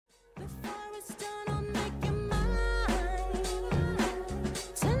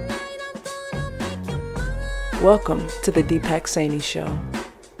Welcome to the Deepak Saini Show.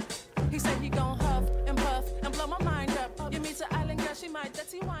 He said he gon' huff and puff and blow my mind up. You meet the island girl, she might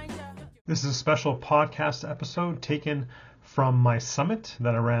dirty wind up. This is a special podcast episode taken from my summit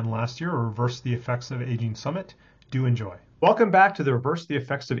that I ran last year, Reverse the Effects of Aging Summit. Do enjoy. Welcome back to the Reverse the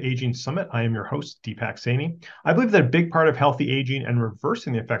Effects of Aging Summit. I am your host, Deepak Saini. I believe that a big part of healthy aging and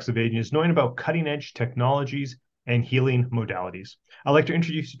reversing the effects of aging is knowing about cutting-edge technologies and healing modalities. I'd like to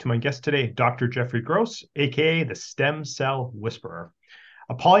introduce you to my guest today, Dr. Jeffrey Gross, aka the Stem Cell Whisperer.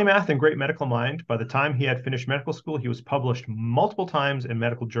 A polymath and great medical mind, by the time he had finished medical school, he was published multiple times in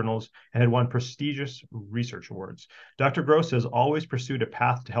medical journals and had won prestigious research awards. Dr. Gross has always pursued a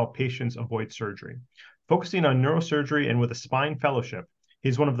path to help patients avoid surgery. Focusing on neurosurgery and with a spine fellowship,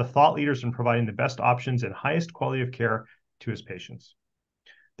 he's one of the thought leaders in providing the best options and highest quality of care to his patients.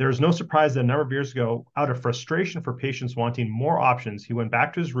 There is no surprise that a number of years ago, out of frustration for patients wanting more options, he went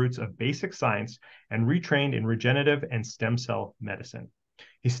back to his roots of basic science and retrained in regenerative and stem cell medicine.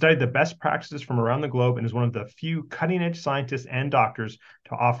 He studied the best practices from around the globe and is one of the few cutting-edge scientists and doctors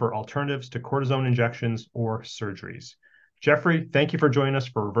to offer alternatives to cortisone injections or surgeries. Jeffrey, thank you for joining us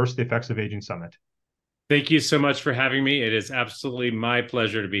for Reverse the Effects of Aging Summit. Thank you so much for having me. It is absolutely my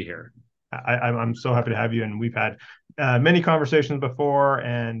pleasure to be here. I'm so happy to have you, and we've had many conversations before,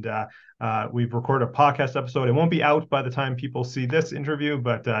 and we've recorded a podcast episode. It won't be out by the time people see this interview,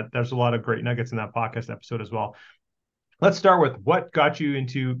 but there's a lot of great nuggets in that podcast episode as well. Let's start with what got you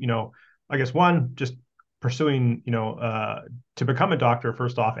into, I guess one, just pursuing, to become a doctor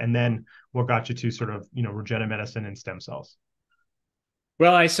first off, and then what got you to sort of, regenerative medicine and stem cells.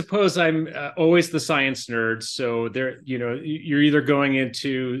 Well, I suppose I'm always the science nerd. So you're either going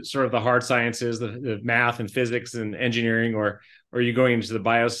into sort of the hard sciences, the math and physics and engineering, or you're going into the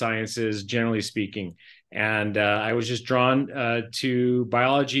biosciences, generally speaking. And I was just drawn to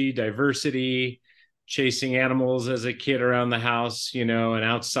biology, diversity, chasing animals as a kid around the house, and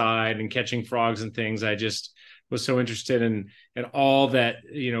outside and catching frogs and things. I just was so interested in all that,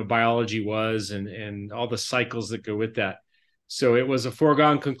 biology was and all the cycles that go with that. So it was a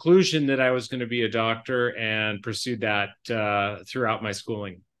foregone conclusion that I was going to be a doctor and pursued that throughout my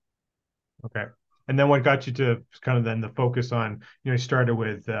schooling. Okay. And then what got you to kind of then the focus on, you started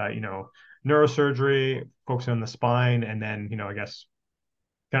with, neurosurgery, focusing on the spine, and then, I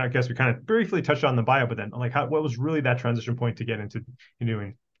guess we kind of briefly touched on the bio, but then what was really that transition point to get into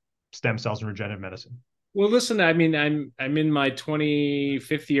doing stem cells and regenerative medicine? Well, listen, I mean, I'm in my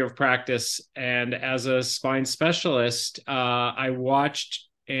 25th year of practice, and as a spine specialist, I watched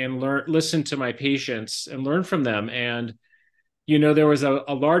and listened to my patients and learned from them. And, there was a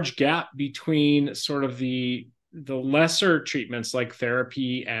large gap between sort of the lesser treatments like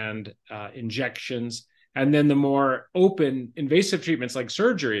therapy and injections, and then the more open invasive treatments like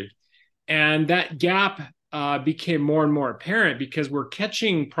surgery. And that gap became more and more apparent because we're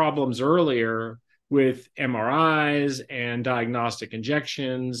catching problems earlier with MRIs and diagnostic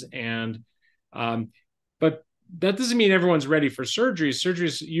injections. But that doesn't mean everyone's ready for surgery. Surgery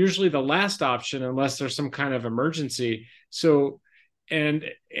is usually the last option unless there's some kind of emergency. So, and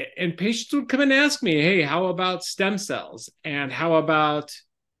patients would come and ask me, hey, how about stem cells? And how about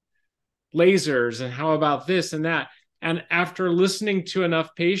lasers? And how about this and that? And after listening to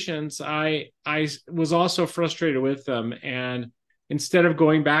enough patients, I was also frustrated with them. And instead of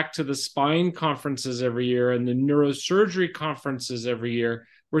going back to the spine conferences every year and the neurosurgery conferences every year,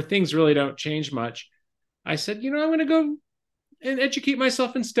 where things really don't change much, I said, I'm going to go and educate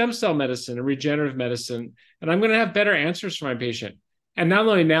myself in stem cell medicine and regenerative medicine, and I'm going to have better answers for my patient. And not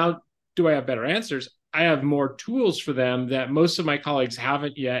only now do I have better answers, I have more tools for them that most of my colleagues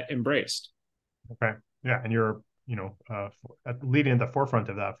haven't yet embraced. Okay. Yeah. And you're, leading at the forefront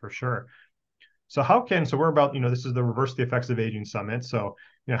of that for sure. So we're about, this is the Reverse the Effects of Aging Summit. So,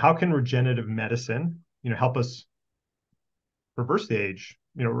 how can regenerative medicine, help us reverse the age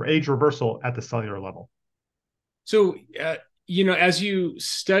reversal at the cellular level? So, as you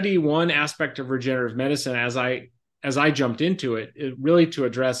study one aspect of regenerative medicine, as I jumped into it really to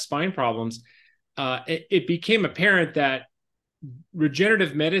address spine problems, it became apparent that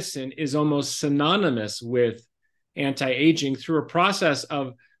regenerative medicine is almost synonymous with anti-aging through a process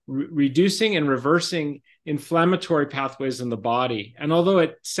of reducing and reversing inflammatory pathways in the body. And although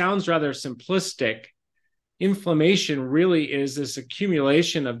it sounds rather simplistic, inflammation really is this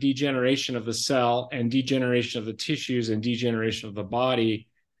accumulation of degeneration of the cell and degeneration of the tissues and degeneration of the body,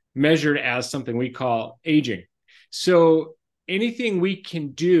 measured as something we call aging. So anything we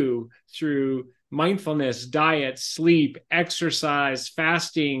can do through mindfulness, diet, sleep, exercise,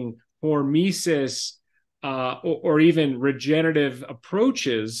 fasting, hormesis, or even regenerative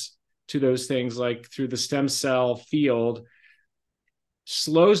approaches to those things, like through the stem cell field,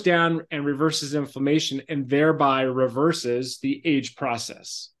 slows down and reverses inflammation and thereby reverses the age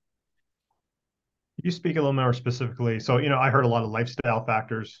process. You speak a little more specifically. So, I heard a lot of lifestyle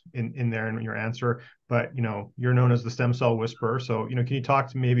factors in there in your answer, but, you're known as the stem cell whisperer. So, can you talk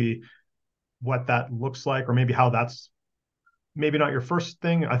to maybe what that looks like, or maybe how that's maybe not your first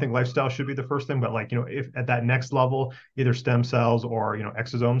thing? I think lifestyle should be the first thing, but if at that next level, either stem cells or,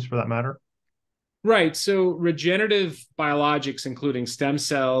 exosomes for that matter. Right. So regenerative biologics, including stem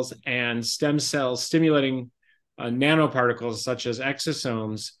cells and stem cell stimulating nanoparticles such as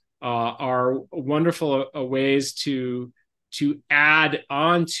exosomes, are wonderful ways to add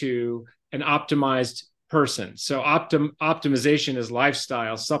on to an optimized person. So optimization is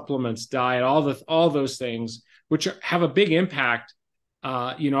lifestyle, supplements, diet, all those things, which have a big impact.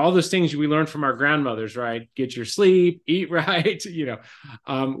 All those things we learned from our grandmothers, right? Get your sleep, eat right.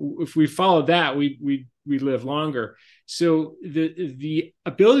 If we follow that, we live longer. So the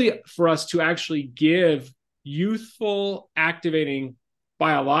ability for us to actually give youthful activating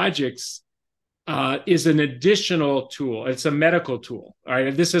biologics is an additional tool. It's a medical tool. All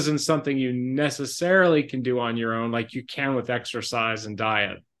right. This isn't something you necessarily can do on your own, like you can with exercise and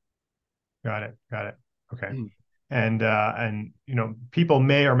diet. Got it. Okay. And people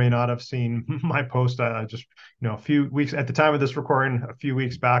may or may not have seen my post. Just, a few weeks at the time of this recording, a few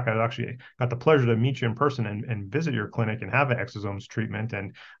weeks back, I actually got the pleasure to meet you in person and visit your clinic and have an exosomes treatment.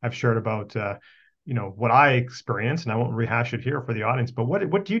 And I've shared about, what I experienced, and I won't rehash it here for the audience, but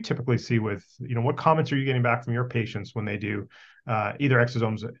what do you typically see with, what comments are you getting back from your patients when they do either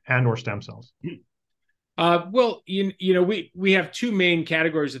exosomes and or stem cells? Well, we have two main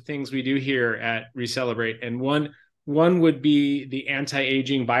categories of things we do here at Recelebrate, and one would be the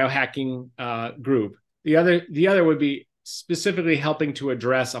anti-aging biohacking group. The other would be specifically helping to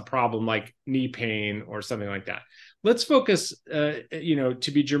address a problem like knee pain or something like that. Let's focus,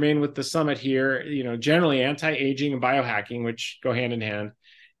 to be germane with the summit here. Generally anti-aging and biohacking, which go hand in hand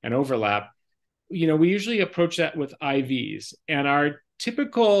and overlap. We usually approach that with IVs, and our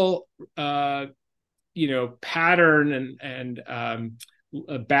typical pattern and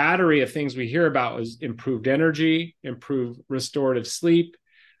a battery of things we hear about is improved energy, improved restorative sleep,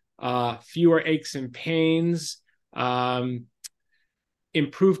 fewer aches and pains,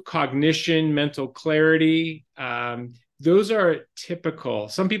 improved cognition, mental clarity. Those are typical.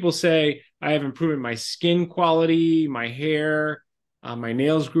 Some people say, I have improved my skin quality, my hair, my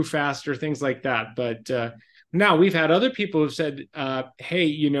nails grew faster, things like that. But now we've had other people who've said,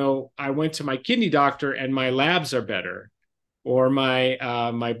 hey, I went to my kidney doctor and my labs are better, or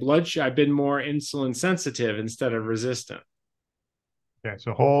my blood sugar, I've been more insulin sensitive instead of resistant. Okay,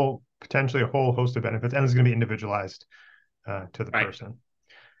 so potentially a whole host of benefits, and it's going to be individualized to the person.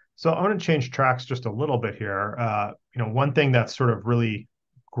 So I want to change tracks just a little bit here. One thing that's sort of really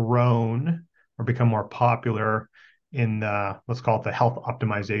grown or become more popular in let's call it the health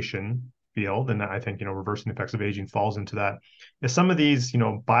optimization field, and I think reversing the effects of aging falls into that, is some of these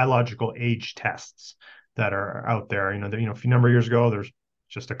biological age tests that are out there. A few number of years ago there's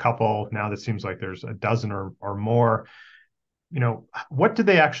just a couple. Now that seems like there's a dozen or more. What do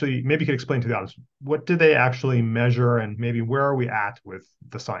they actually, maybe you could explain to the audience, what do they actually measure, and maybe where are we at with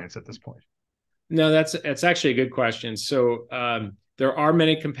the science at this point? No, that's actually a good question. So there are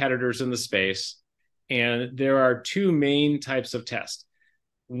many competitors in the space, and there are two main types of tests.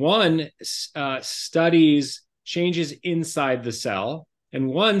 One studies changes inside the cell, and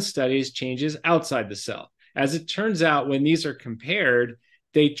one studies changes outside the cell. As it turns out, when these are compared,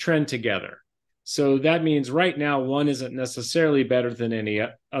 they trend together. So that means right now, one isn't necessarily better than any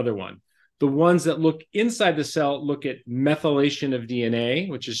other one. The ones that look inside the cell look at methylation of DNA,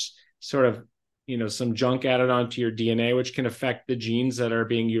 which is sort of, some junk added onto your DNA, which can affect the genes that are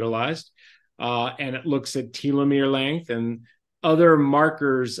being utilized. And it looks at telomere length and other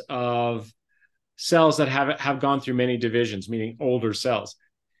markers of cells that have gone through many divisions, meaning older cells.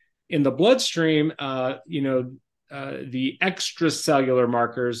 In the bloodstream, the extracellular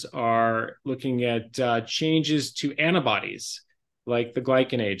markers are looking at changes to antibodies, like the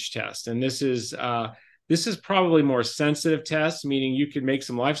glycanage test. And this is probably more sensitive test, meaning you could make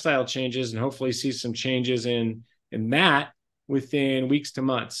some lifestyle changes and hopefully see some changes in that within weeks to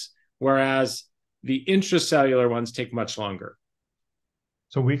months, whereas the intracellular ones take much longer.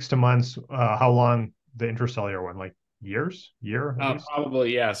 So weeks to months, how long the intracellular one, like year at least?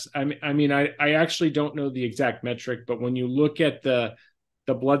 Probably, yes. I actually don't know the exact metric, but when you look at the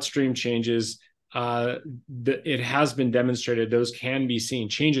bloodstream changes, it has been demonstrated those can be seen.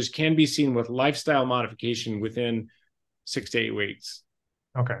 Changes can be seen with lifestyle modification within 6 to 8 weeks.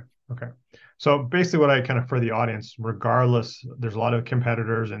 Okay. Okay. So basically what I kind of, for the audience, regardless, there's a lot of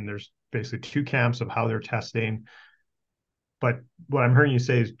competitors and there's basically two camps of how they're testing. But what I'm hearing you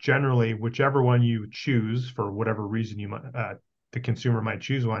say is generally, whichever one you choose for whatever reason you might, the consumer might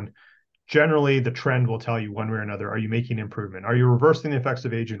choose one, generally the trend will tell you one way or another, are you making improvement? Are you reversing the effects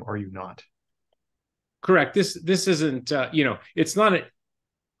of aging or are you not? Correct. This isn't, it's not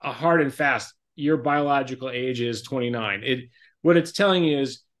a hard and fast, your biological age is 29. What it's telling you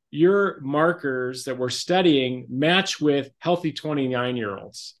is your markers that we're studying match with healthy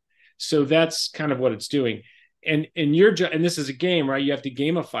 29-year-olds. So that's kind of what it's doing. And this is a game, right? You have to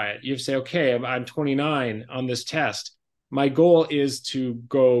gamify it. You have to say, okay, I'm 29 on this test. My goal is to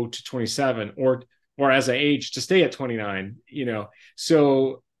go to 27 or as I age to stay at 29,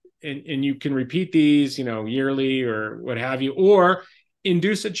 So and you can repeat these, yearly or what have you, or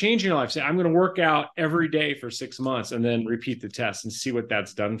induce a change in your life. Say, I'm going to work out every day for 6 months and then repeat the test and see what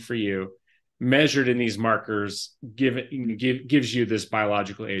that's done for you. Measured in these markers, gives you this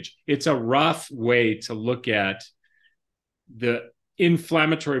biological age. It's a rough way to look at the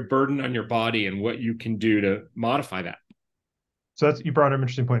inflammatory burden on your body and what you can do to modify that. So you brought up an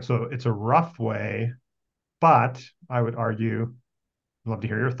interesting point. So it's a rough way, but I would argue, I'd love to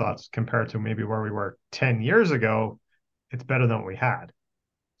hear your thoughts, compared to maybe where we were 10 years ago, it's better than what we had.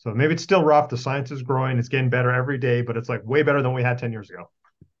 So maybe it's still rough. The science is growing. It's getting better every day, but it's like way better than we had 10 years ago.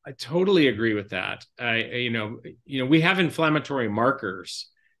 I totally agree with that. We have inflammatory markers.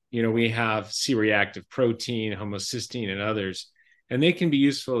 We have C-reactive protein, homocysteine, and others, and they can be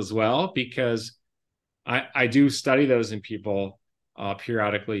useful as well because I do study those in people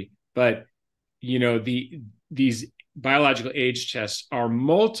periodically. But these biological age tests are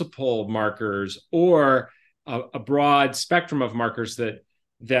multiple markers or a broad spectrum of markers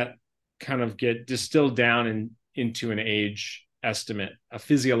that kind of get distilled down into an age estimate, a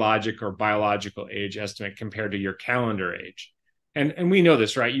physiologic or biological age estimate compared to your calendar age. And we know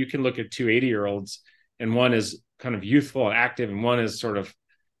this, right? You can look at two 80-year-olds and one is kind of youthful and active and one is sort of,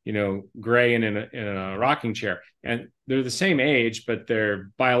 gray and in a rocking chair. And they're the same age, but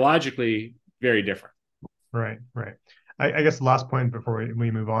they're biologically very different. Right. I guess the last point before we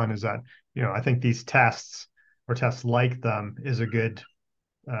move on is that, I think these tests or tests like them is a good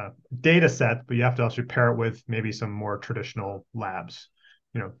data set, but you have to also pair it with maybe some more traditional labs,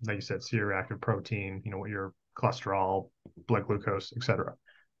 like you said, C-reactive protein, what your cholesterol, blood glucose, etc.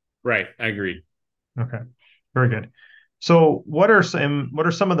 Right. I agree. Okay. Very good. So what are some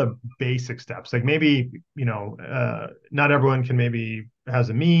of the basic steps? Like maybe, not everyone can maybe has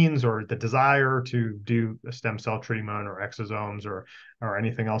the means or the desire to do a stem cell treatment or exosomes or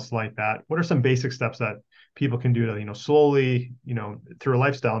anything else like that. What are some basic steps that people can do to, slowly, through a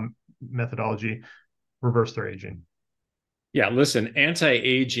lifestyle methodology, reverse their aging? Yeah, listen,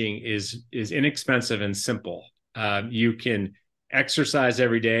 anti-aging is inexpensive and simple. You can exercise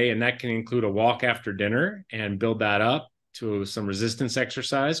every day, and that can include a walk after dinner and build that up to some resistance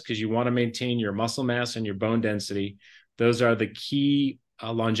exercise because you want to maintain your muscle mass and your bone density. Those are the key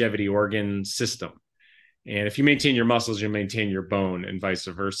longevity organ system. And if you maintain your muscles, you maintain your bone and vice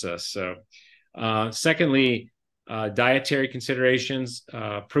versa. So secondly, dietary considerations,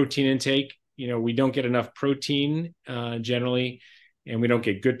 protein intake. We don't get enough protein generally, and we don't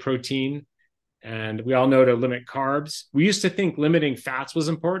get good protein. And we all know to limit carbs. We used to think limiting fats was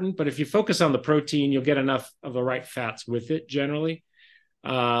important, but if you focus on the protein, you'll get enough of the right fats with it generally.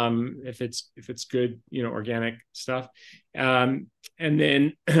 If it's good, organic stuff. And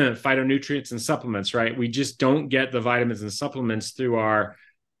then phytonutrients and supplements, right? We just don't get the vitamins and supplements through our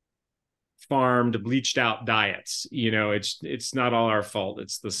farmed, bleached out diets. It's not all our fault.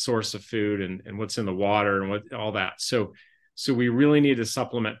 It's the source of food and what's in the water and all that. So we really need to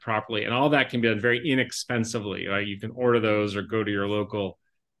supplement properly, and all that can be done very inexpensively. Right? You can order those or go to your local,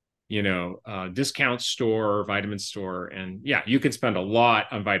 discount store or vitamin store. And yeah, you can spend a lot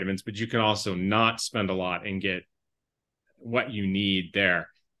on vitamins, but you can also not spend a lot and get what you need there.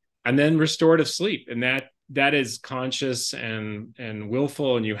 And then restorative sleep, and that is conscious and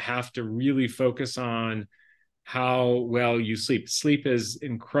willful, and you have to really focus on how well you sleep. Sleep is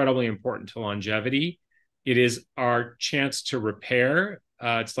incredibly important to longevity. It is our chance to repair.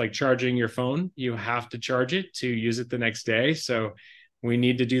 It's like charging your phone. You have to charge it to use it the next day. So we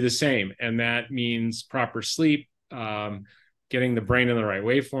need to do the same. And that means proper sleep, getting the brain in the right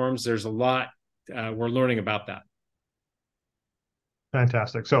waveforms. There's a lot we're learning about that.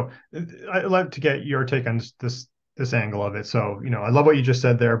 Fantastic. So I'd like to get your take on this angle of it. So, I love what you just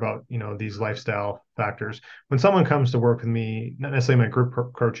said there about, these lifestyle factors. When someone comes to work with me, not necessarily my group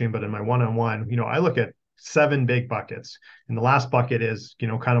coaching, but in my one-on-one, I look at 7 big buckets. And the last bucket is,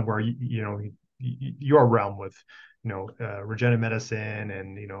 kind of where, your realm with, regenerative medicine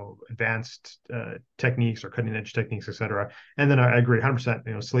and, advanced techniques or cutting edge techniques, et cetera. And then I agree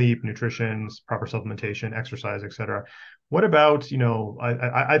 100%, sleep, nutrition, proper supplementation, exercise, et cetera. What about,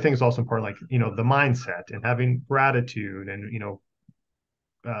 I think it's also important, like, the mindset and having gratitude and,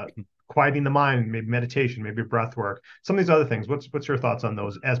 quieting the mind, maybe meditation, maybe breath work, some of these other things. What's your thoughts on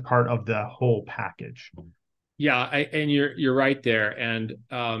those as part of the whole package? Yeah, and you're right there. And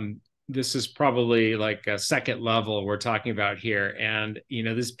this is probably like a second level we're talking about here. And,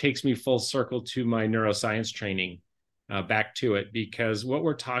 this takes me full circle to my neuroscience training, back to it, because what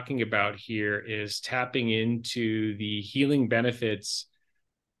we're talking about here is tapping into the healing benefits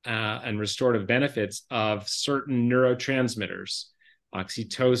and restorative benefits of certain neurotransmitters,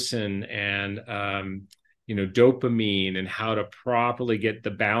 oxytocin and dopamine, and how to properly get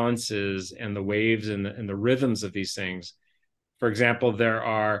the balances and the waves and the rhythms of these things. For example, there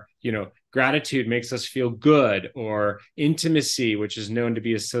are, gratitude makes us feel good, or intimacy, which is known to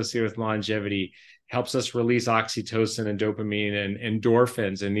be associated with longevity, helps us release oxytocin and dopamine and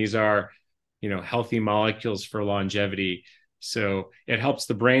endorphins. And these are, healthy molecules for longevity. So it helps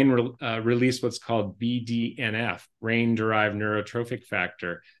the brain release what's called BDNF, brain-derived neurotrophic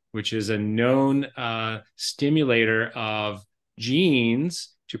factor, which is a known stimulator of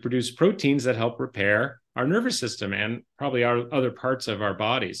genes to produce proteins that help repair our nervous system and probably our other parts of our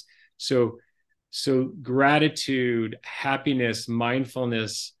bodies. So gratitude, happiness,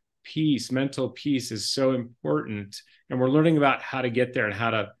 mindfulness, peace, mental peace is so important. And we're learning about how to get there and how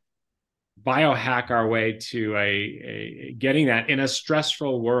to biohack our way to a getting that in a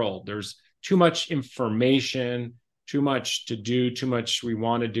stressful world. There's too much information, too much to do, too much we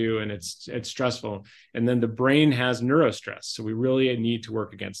want to do, and it's stressful. And then the brain has neurostress. So we really need to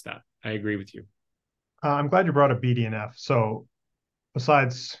work against that. I agree with you. I'm glad you brought up BDNF. So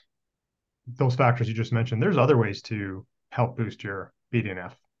besides those factors you just mentioned, there's other ways to help boost your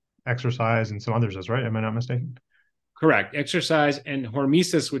BDNF, exercise and some others, is right? Am I not mistaken? Correct. Exercise and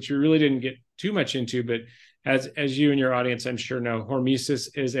hormesis, which we really didn't get too much into, but as you and your audience, I'm sure know,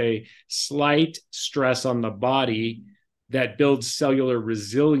 hormesis is a slight stress on the body that builds cellular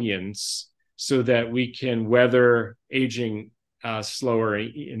resilience so that we can weather aging slower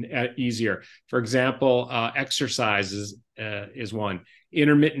and easier. For example, exercise is one.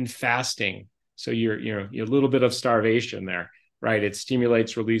 Intermittent fasting. So you're a little bit of starvation there, right? It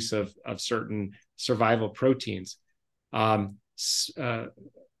stimulates release of certain survival proteins. Hot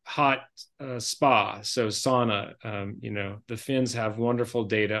spa, so sauna. The Finns have wonderful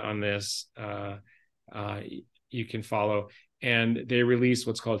data on this. You can follow, and they release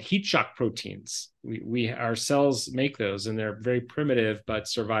what's called heat shock proteins. Our cells make those, and they're very primitive but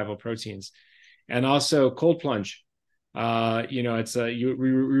survival proteins. And also cold plunge. We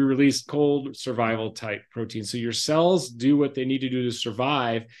release cold survival type proteins. So your cells do what they need to do to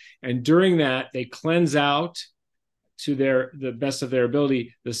survive, and during that they cleanse out to the best of their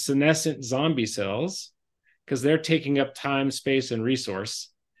ability the senescent zombie cells, because they're taking up time, space, and resource,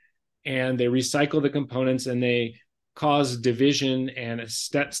 and they recycle the components, and they cause division and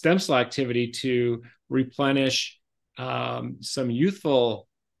stem cell activity to replenish some youthful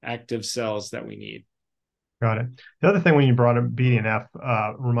active cells that we need. Got it. The other thing when you brought up BDNF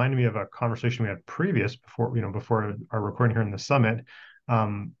reminded me of a conversation we had before our recording here in the summit,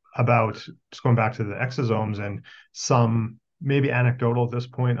 about just going back to the exosomes and some maybe anecdotal at this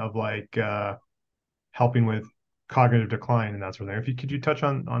point of like helping with cognitive decline and that sort of thing. Could you touch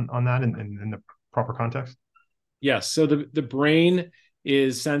on that in the proper context? Yes. So the brain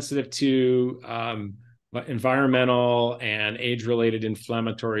is sensitive to environmental and age-related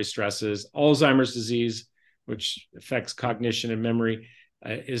inflammatory stresses. Alzheimer's disease, which affects cognition and memory,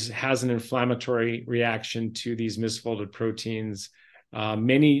 has an inflammatory reaction to these misfolded proteins.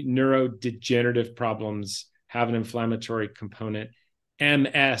 Many neurodegenerative problems have an inflammatory component.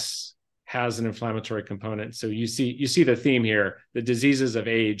 MS has an inflammatory component. So you see the theme here. The diseases of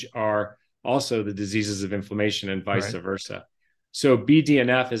age are also the diseases of inflammation and vice versa. So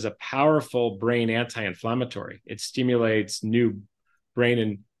BDNF is a powerful brain anti-inflammatory. It stimulates new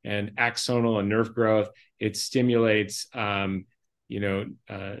brain and axonal and nerve growth. It stimulates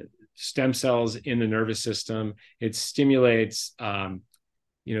stem cells in the nervous system. It stimulates,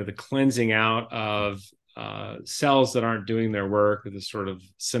 the cleansing out of cells that aren't doing their work, or the sort of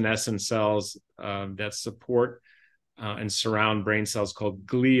senescent cells that support and surround brain cells called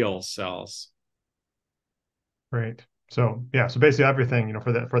glial cells. Great. So basically everything,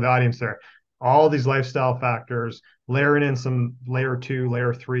 for the audience there, all these lifestyle factors, layering in some layer 2,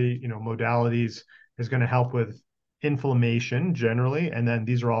 layer 3, modalities, is going to help with inflammation generally. And then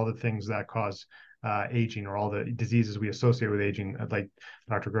these are all the things that cause aging, or all the diseases we associate with aging. Like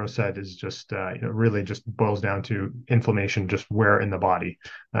Dr. Gross said, is just really just boils down to inflammation, just where in the body,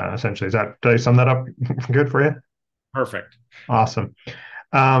 essentially. Did I sum that up good for you? Perfect. Awesome.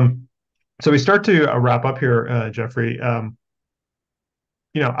 So we start to wrap up here, Jeffrey.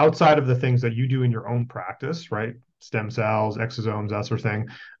 Outside of the things that you do in your own practice, right? Stem cells, exosomes, that sort of thing.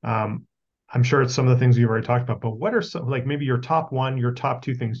 I'm sure it's some of the things you've already talked about, but what are some, like maybe your top one, your top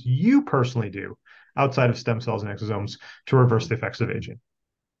two things you personally do outside of stem cells and exosomes to reverse the effects of aging?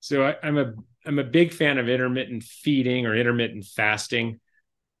 So I'm a big fan of intermittent feeding or intermittent fasting.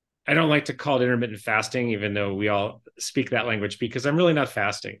 I don't like to call it intermittent fasting, even though we all speak that language, because I'm really not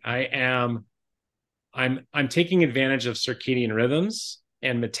fasting. I'm taking advantage of circadian rhythms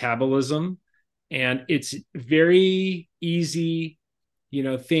and metabolism, and it's very easy,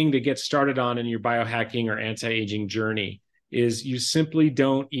 thing to get started on in your biohacking or anti-aging journey is you simply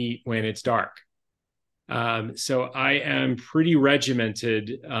don't eat when it's dark. So I am pretty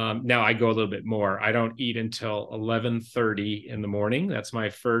regimented. Now I go a little bit more. I don't eat until 11:30 in the morning. That's my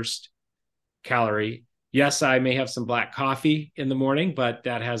first calorie. Yes, I may have some black coffee in the morning, but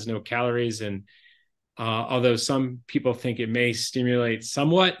that has no calories. And although some people think it may stimulate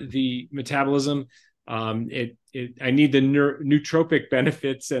somewhat the metabolism, I need the nootropic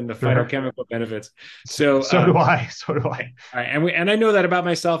benefits and the phytochemical benefits. So do I. And I know that about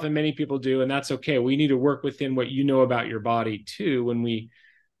myself, and many people do, and that's okay. We need to work within what you know about your body too when we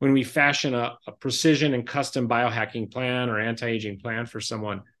fashion a precision and custom biohacking plan or anti-aging plan for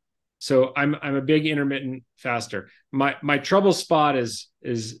someone. So I'm a big intermittent faster. My trouble spot is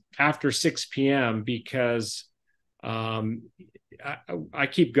after 6 p.m. because I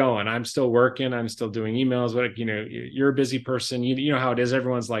keep going. I'm still working. I'm still doing emails. But you're a busy person. You know how it is.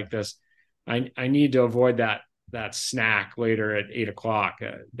 Everyone's like this. I need to avoid that snack later at 8 o'clock.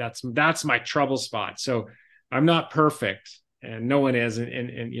 That's my trouble spot. So I'm not perfect, and no one is.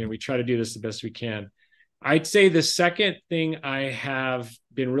 And we try to do this the best we can. I'd say the second thing I have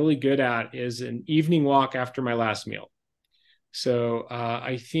been really good at is an evening walk after my last meal. So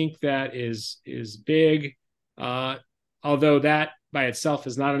I think that is big. Although that by itself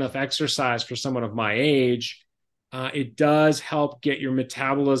is not enough exercise for someone of my age, it does help get your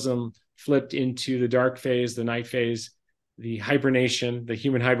metabolism flipped into the dark phase, the night phase, the hibernation, the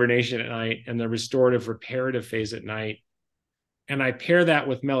human hibernation at night, and the restorative reparative phase at night. And I pair that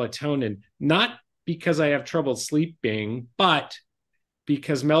with melatonin, not because I have trouble sleeping, but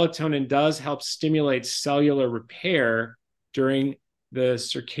because melatonin does help stimulate cellular repair during the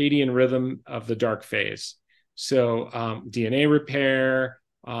circadian rhythm of the dark phase. So DNA repair,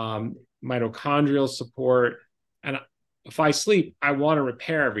 mitochondrial support. And if I sleep, I want to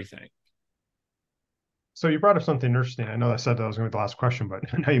repair everything. So you brought up something interesting. I know I said that was going to be the last question, but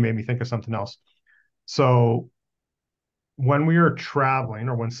now you made me think of something else. So when we are traveling,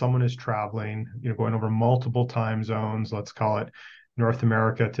 or when someone is traveling, going over multiple time zones, let's call it North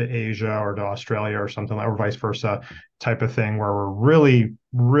America to Asia or to Australia or something like, or vice versa type of thing, where we're really,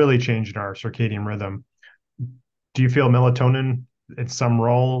 really changing our circadian rhythm. Do you feel melatonin in some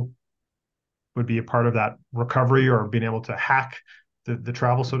role would be a part of that recovery, or being able to hack the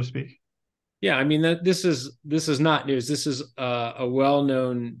travel, so to speak? Yeah, I mean, this is not news. This is a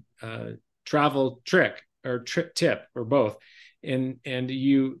well-known travel trick or tip, or both. And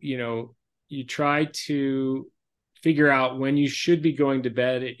you try to figure out when you should be going to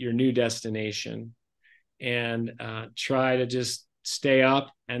bed at your new destination, and try to just stay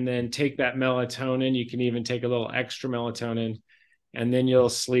up and then take that melatonin. You can even take a little extra melatonin, and then you'll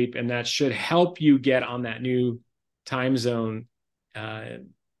sleep. And that should help you get on that new time zone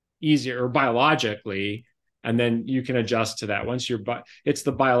easier, or biologically. And then you can adjust to that. It's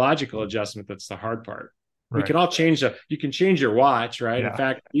the biological adjustment that's the hard part. Right. We can all change you can change your watch, right? Yeah. In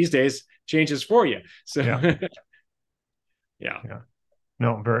fact, these days changes for you. So yeah.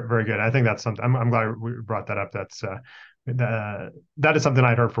 No, very, very good. I think that's something, I'm glad we brought that up. That is something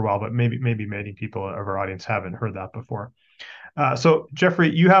I'd heard for a while, but maybe many people of our audience haven't heard that before. So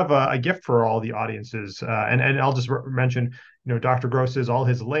Jeffrey, you have a gift for all the audiences, and I'll just mention, Dr. Gross's, all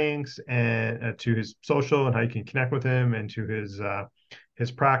his links and to his social and how you can connect with him, and to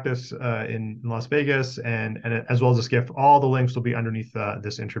his practice in Las Vegas, and as well as this gift. All the links will be underneath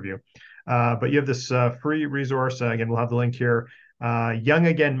this interview. But you have this free resource. Again, we'll have the link here. Young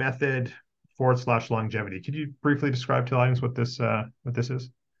Again Method /longevity. Could you briefly describe to the audience what this is?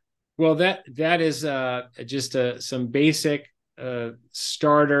 Well, that is just some basic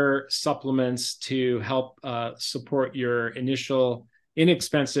starter supplements to help support your initial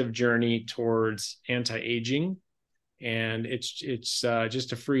inexpensive journey towards anti-aging. And it's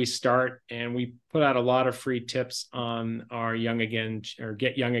just a free start. And we put out a lot of free tips on our Young Again or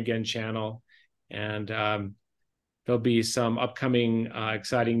Get Young Again channel. And there'll be some upcoming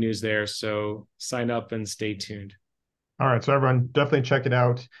exciting news there. So sign up and stay tuned. All right. So everyone, definitely check it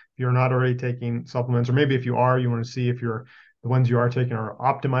out. If you're not already taking supplements, or maybe if you are, you want to see if the ones you are taking are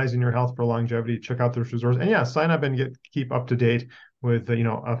optimizing your health for longevity, check out those resources. And yeah, sign up and keep up to date with,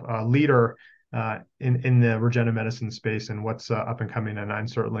 a leader in the regenerative medicine space and what's up and coming. And I'm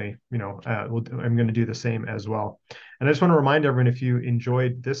certainly, I'm going to do the same as well. And I just want to remind everyone, if you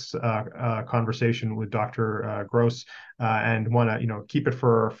enjoyed this conversation with Dr. Gross and want to, keep it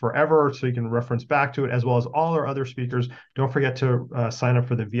for forever so you can reference back to it, as well as all our other speakers, don't forget to sign up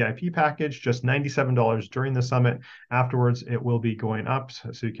for the VIP package, just $97 during the summit. Afterwards, it will be going up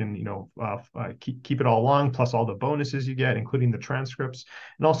so you can, keep it all along, plus all the bonuses you get, including the transcripts.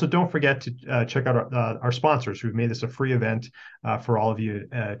 And also don't forget to check out our sponsors who've made this a free event for all of you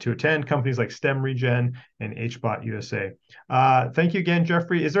to attend, companies like STEM Regen and HBOT USA. Thank you again,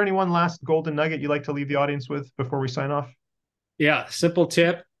 Jeffrey. Is there any one last golden nugget you'd like to leave the audience with before we sign off? Yeah, simple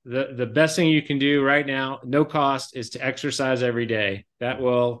tip. The best thing you can do right now, no cost, is to exercise every day. That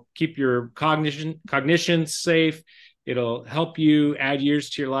will keep your cognition safe. It'll help you add years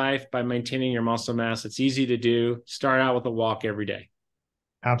to your life by maintaining your muscle mass. It's easy to do. Start out with a walk every day.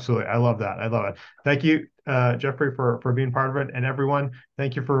 Absolutely. I love that. I love it. Thank you, Jeffrey, for being part of it. And everyone,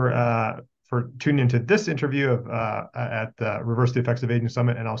 thank you for tuning into this interview at the Reverse the Effects of Aging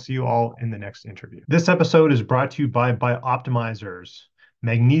Summit. And I'll see you all in the next interview. This episode is brought to you by Optimizers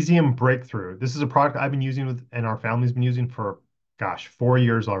Magnesium Breakthrough. This is a product I've been using and our family's been using for 4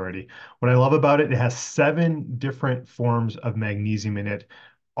 years already. What I love about it, it has 7 different forms of magnesium in it.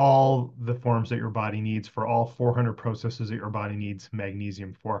 All the forms that your body needs for all 400 processes that your body needs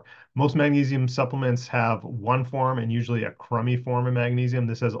magnesium for. Most magnesium supplements have 1 form and usually a crummy form of magnesium.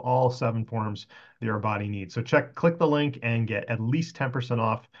 This has all 7 forms that your body needs. So click the link and get at least 10%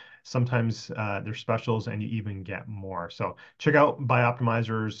 off. Sometimes there's specials and you even get more. So check out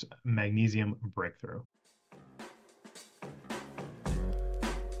Optimizers Magnesium Breakthrough.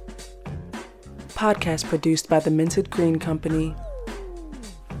 Podcast produced by the Minted Green Company